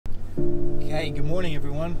Okay, good morning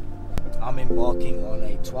everyone. I'm embarking on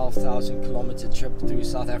a 12,000 kilometer trip through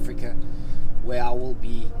South Africa where I will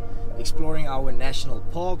be exploring our national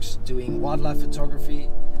parks, doing wildlife photography,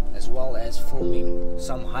 as well as filming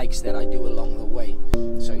some hikes that I do along the way.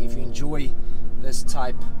 So if you enjoy this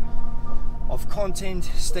type of content,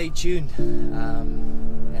 stay tuned,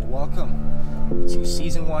 and welcome to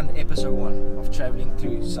season 1, episode 1 of traveling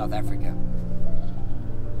through South Africa.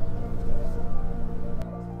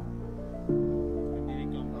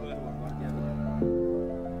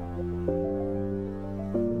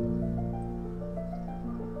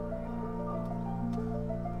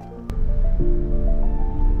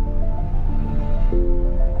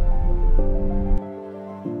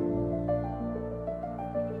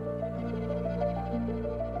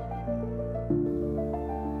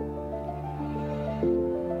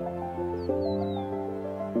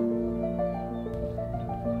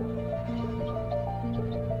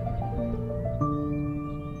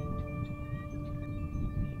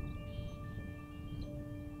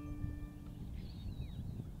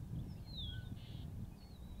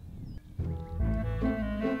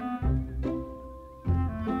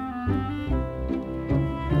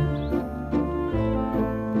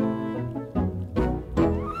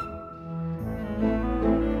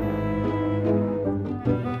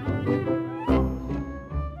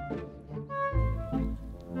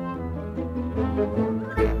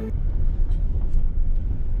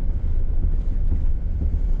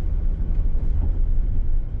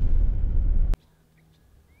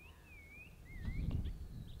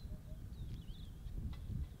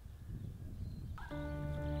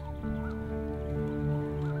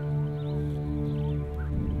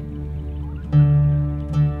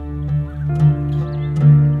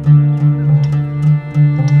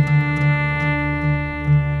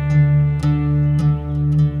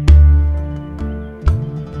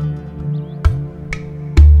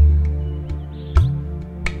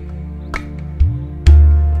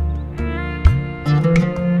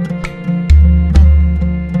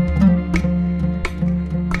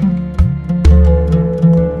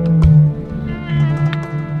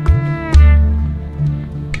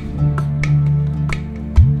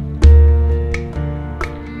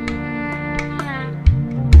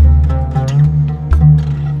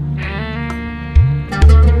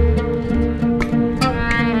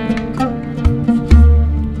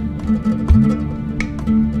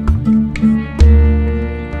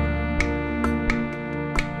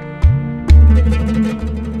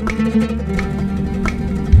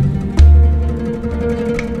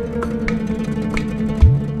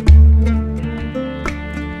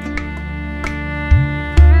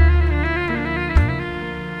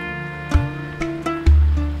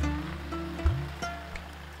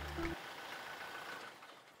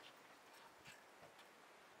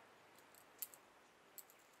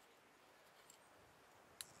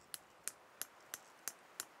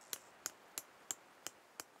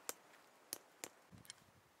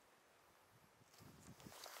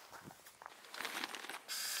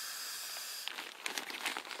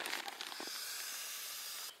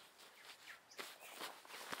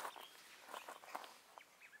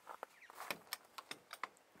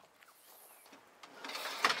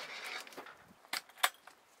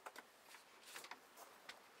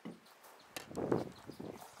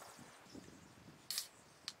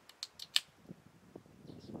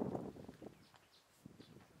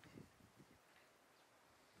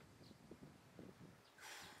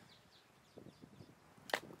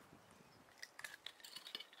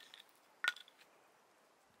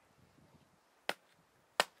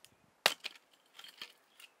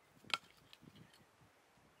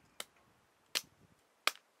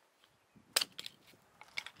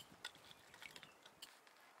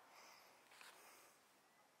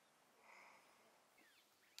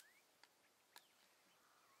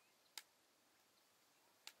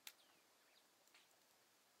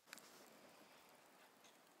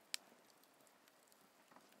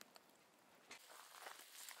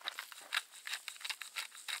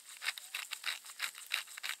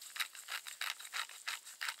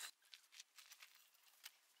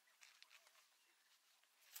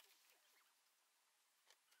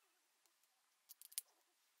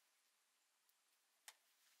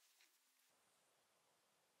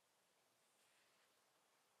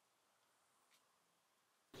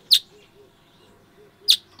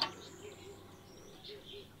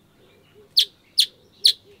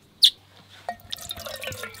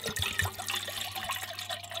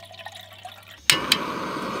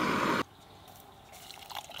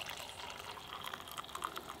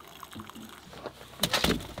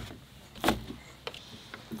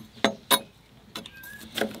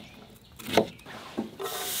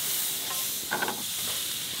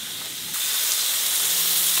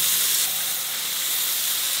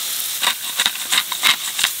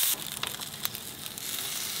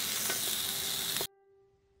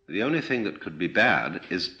 The only thing that could be bad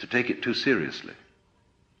is to take it too seriously.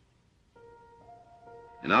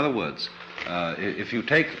 In other words, if you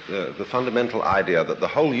take the fundamental idea that the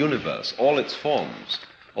whole universe, all its forms,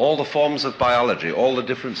 all the forms of biology, all the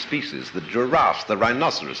different species, the giraffes, the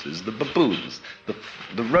rhinoceroses, the baboons,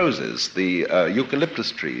 the roses, the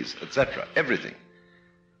eucalyptus trees, etc., everything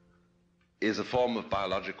is a form of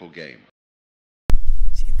biological game.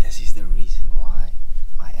 See, this is the reason why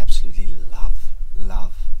I absolutely love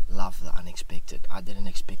the unexpected. I didn't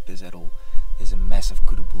expect this at all. There's a massive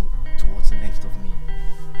kudubu towards the left of me,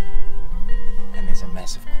 and there's a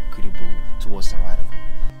massive kudubu towards the right of me.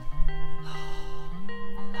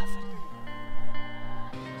 Love it.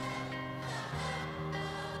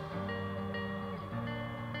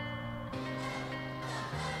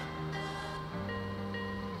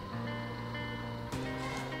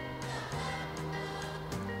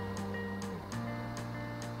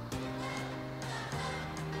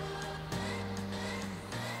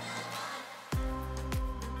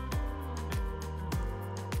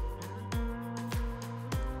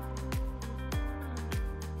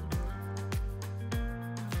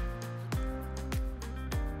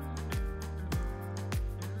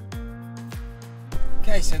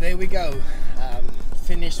 Okay, so there we go.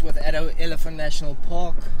 Finished with Addo Elephant National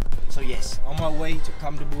Park. So yes, on my way to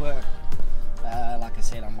Camdeboo. Like I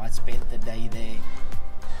said, I might spend the day there,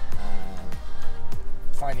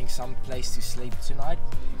 finding some place to sleep tonight,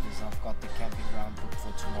 because I've got the camping ground booked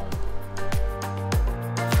for tomorrow.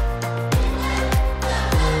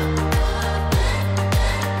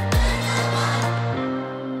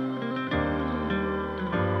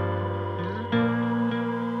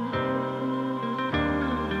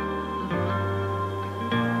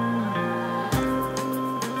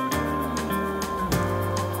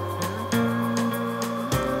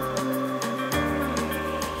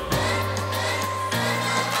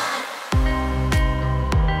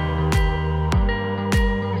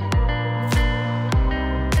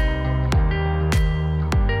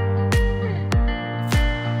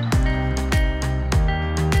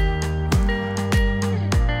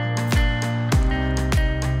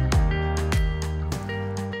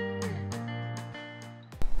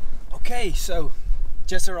 Okay, so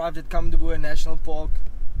just arrived at Camdeboo National Park.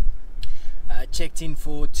 Checked in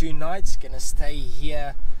for 2 nights. Gonna stay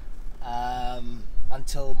here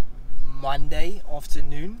until Monday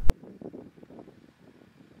afternoon.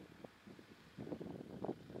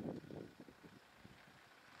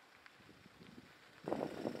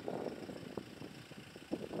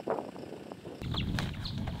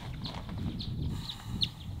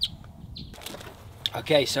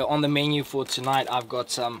 Okay, so on the menu for tonight I've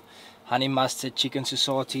got some honey mustard chicken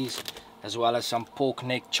sausages, as well as some pork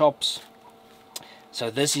neck chops.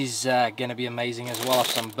 So this is gonna be amazing, as well as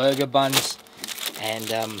some burger buns.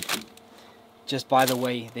 And just by the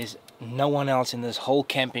way, there's no one else in this whole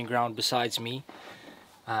camping ground besides me.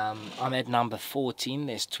 I'm at number 14.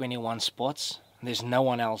 There's 21 spots. There's no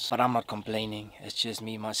one else, but I'm not complaining. It's just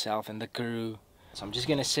me, myself, and the crew. So I'm just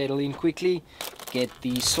gonna settle in quickly, get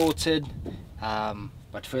these sorted.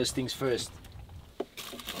 But first things first,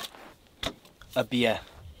 a beer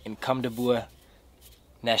in Camdeboo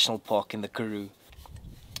National Park in the Karoo.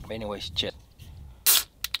 But anyways, cheers.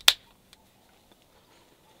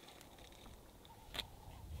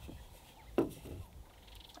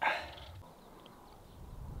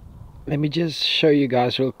 Let me just show you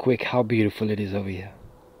guys real quick how beautiful it is over here.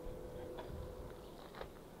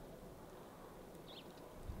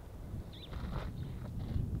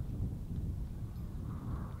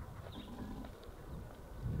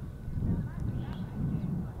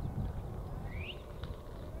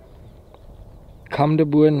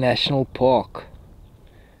 Camdeboo National Park.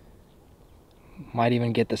 Might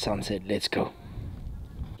even get the sunset. Let's go.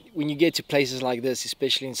 When you get to places like this,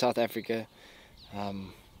 especially in South Africa,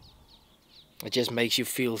 it just makes you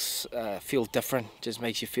feel different. Just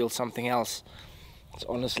makes you feel something else. It's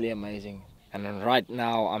honestly amazing. And then right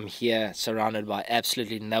now I'm here surrounded by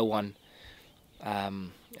absolutely no one,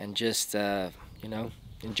 and just you know,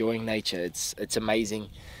 enjoying nature. It's amazing.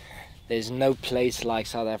 There's no place like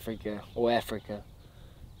South Africa or Africa,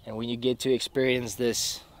 and when you get to experience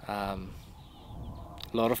this, a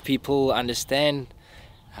lot of people understand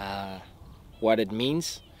what it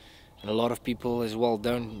means, and a lot of people as well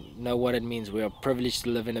don't know what it means. We are privileged to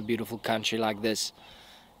live in a beautiful country like this,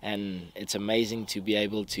 and it's amazing to be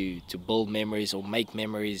able to build memories or make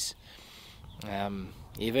memories,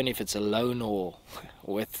 even if it's alone or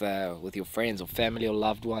with your friends or family or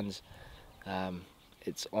loved ones.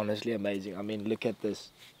 It's honestly amazing. I mean, look at this.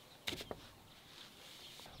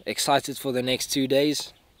 Excited for the next 2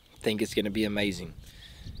 days. Think it's going to be amazing.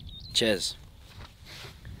 Cheers.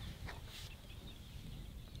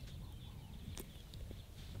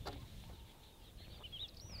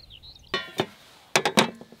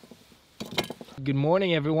 Good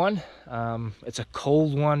morning, everyone. It's a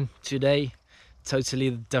cold one today, totally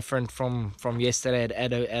different from yesterday at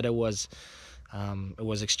Addo. Addo was it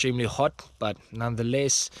was extremely hot, but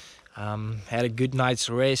nonetheless had a good night's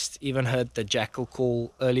rest. Even heard the jackal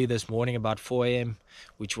call early this morning about 4 a.m,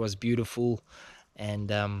 which was beautiful.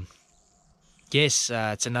 And yes,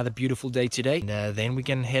 it's another beautiful day today, and then we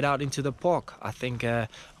can head out into the park. I think I'm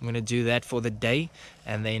going to do that for the day,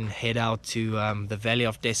 and then head out to the Valley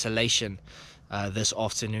of Desolation this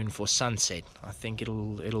afternoon for sunset. I think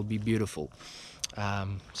it'll be beautiful.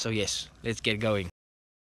 So yes, let's get going.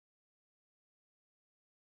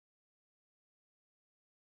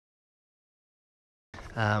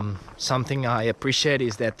 Something I appreciate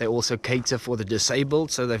is that they also cater for the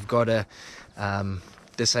disabled, so they've got a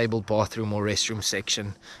disabled bathroom or restroom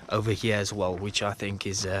section over here as well, which I think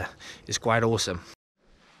is quite awesome.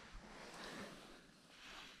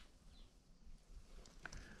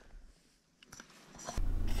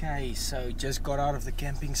 Okay, so just got out of the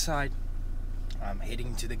camping site. I'm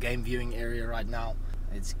heading to the game viewing area right now.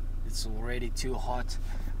 It's already too hot,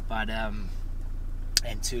 but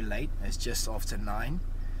and too late. It's just after 9,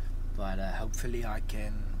 but hopefully I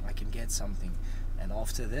can get something. And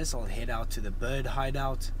after this, I'll head out to the bird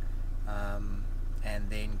hideout, and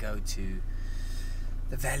then go to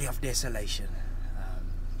the Valley of Desolation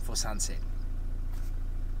for sunset.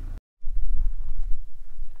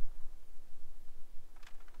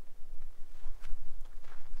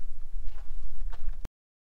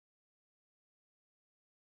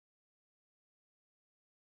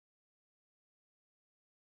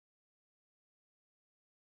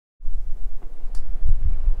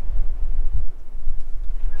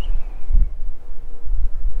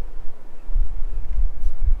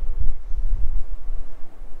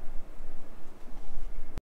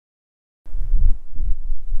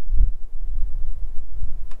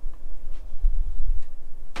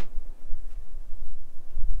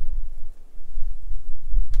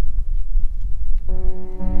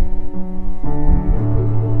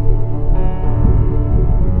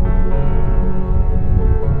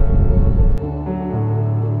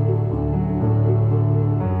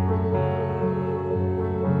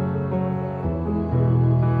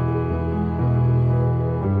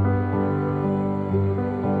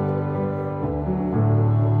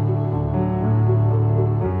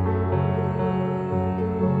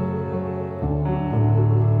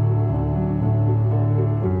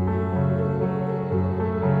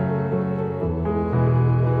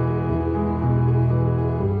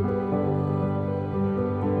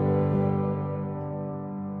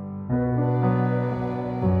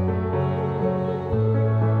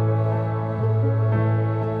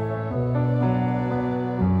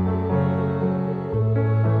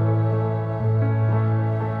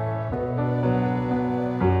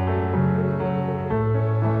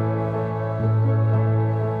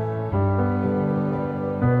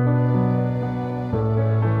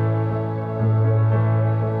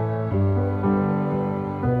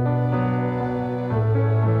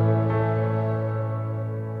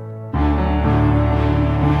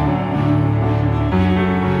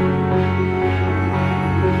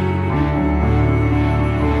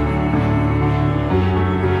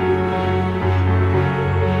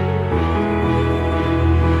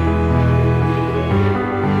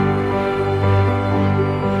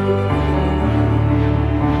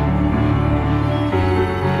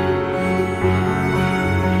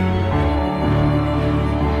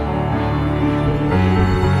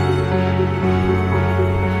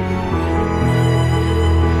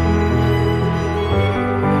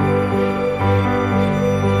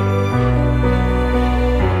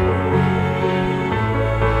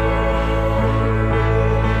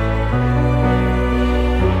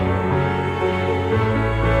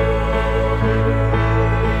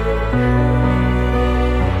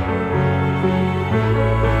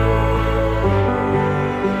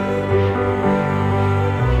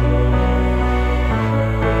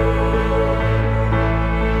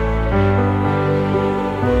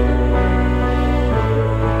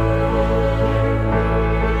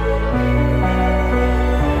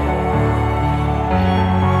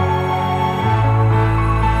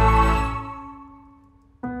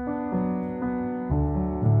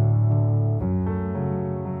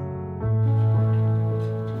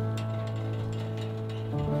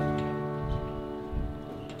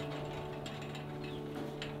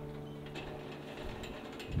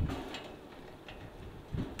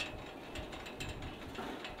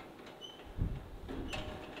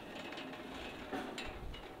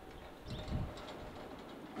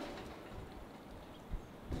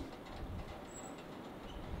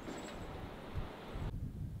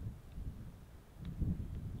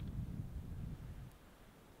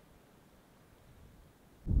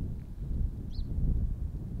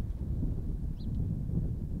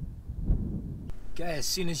 Okay, as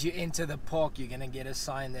soon as you enter the park, you're gonna get a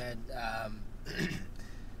sign that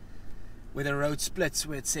where the road splits,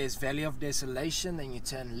 where it says Valley of Desolation, then you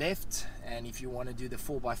turn left, and if you want to do the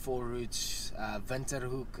 4x4 routes,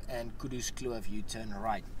 Winterhoek and Kuduskloof, you turn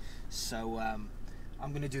right. So I'm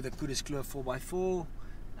going to do the Kuduskloof 4x4.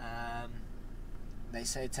 They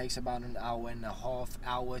say it takes about an hour and a half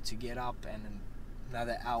to get up, and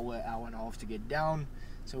another hour and a half to get down.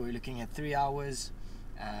 So we're looking at 3 hours,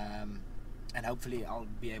 and hopefully I'll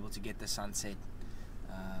be able to get the sunset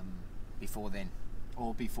before then,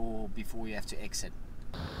 or before we have to exit.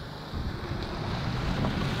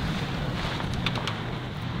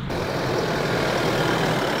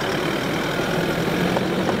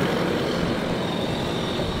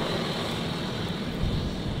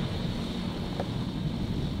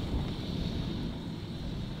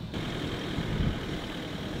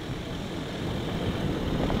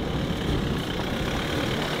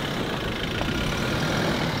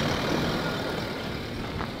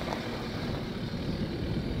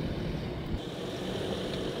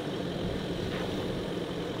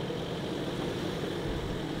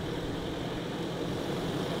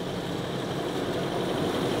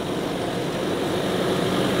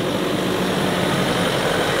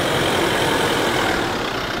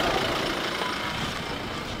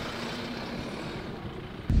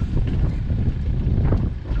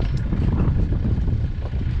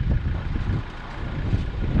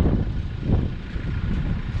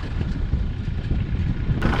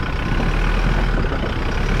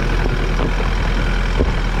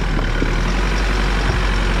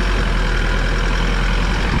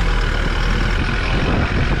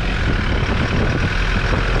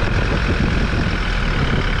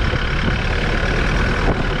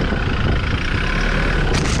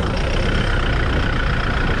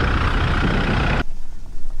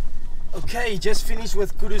 Okay, just finished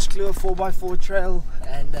with Kuduskloof 4x4 trail,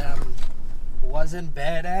 and wasn't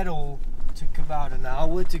bad at all. Took about an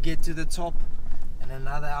hour to get to the top and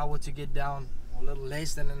another hour to get down, or a little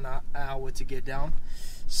less than an hour to get down.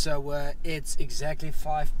 So it's exactly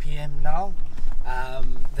 5 p.m. now.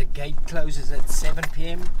 The gate closes at 7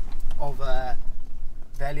 p.m. of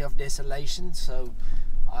Valley of Desolation, so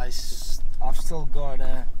I've still got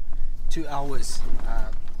 2 hours,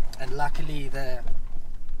 and luckily the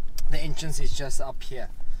entrance is just up here.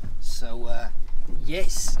 So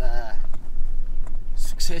yes,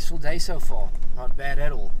 successful day so far, not bad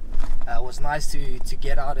at all. It was nice to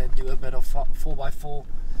get out and do a bit of 4x4,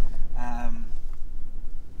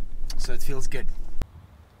 so it feels good.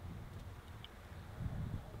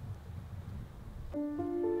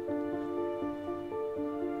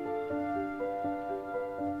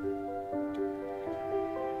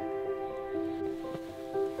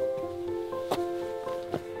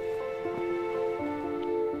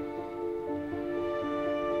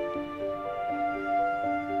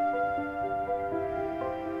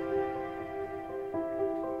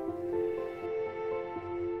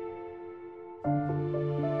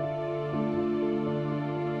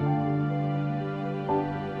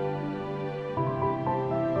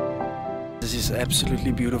 This is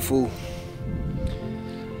absolutely beautiful.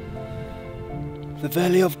 The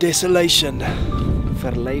Valley of Desolation.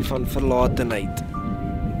 Verlei van verlatenheid.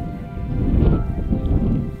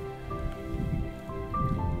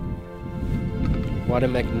 What a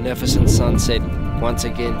magnificent sunset. Once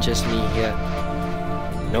again, just me here.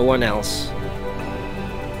 No one else.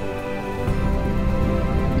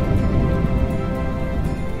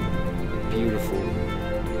 Beautiful.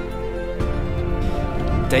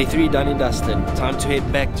 Day 3 done and dusted. Time to head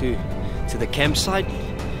back to the campsite.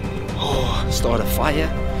 Start a fire,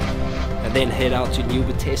 and then head out to New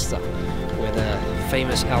Bethesda, where the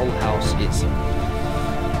famous owl house is.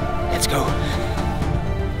 Let's go.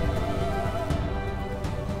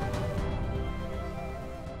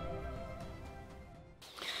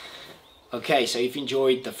 Okay, so if you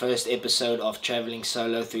enjoyed the first episode of traveling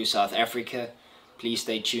solo through South Africa, please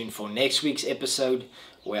stay tuned for next week's episode,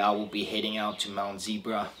 where I will be heading out to Mount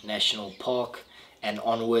Zebra National Park and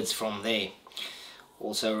onwards from there.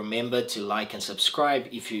 Also remember to like and subscribe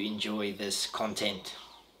if you enjoy this content.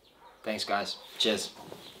 Thanks guys. Cheers.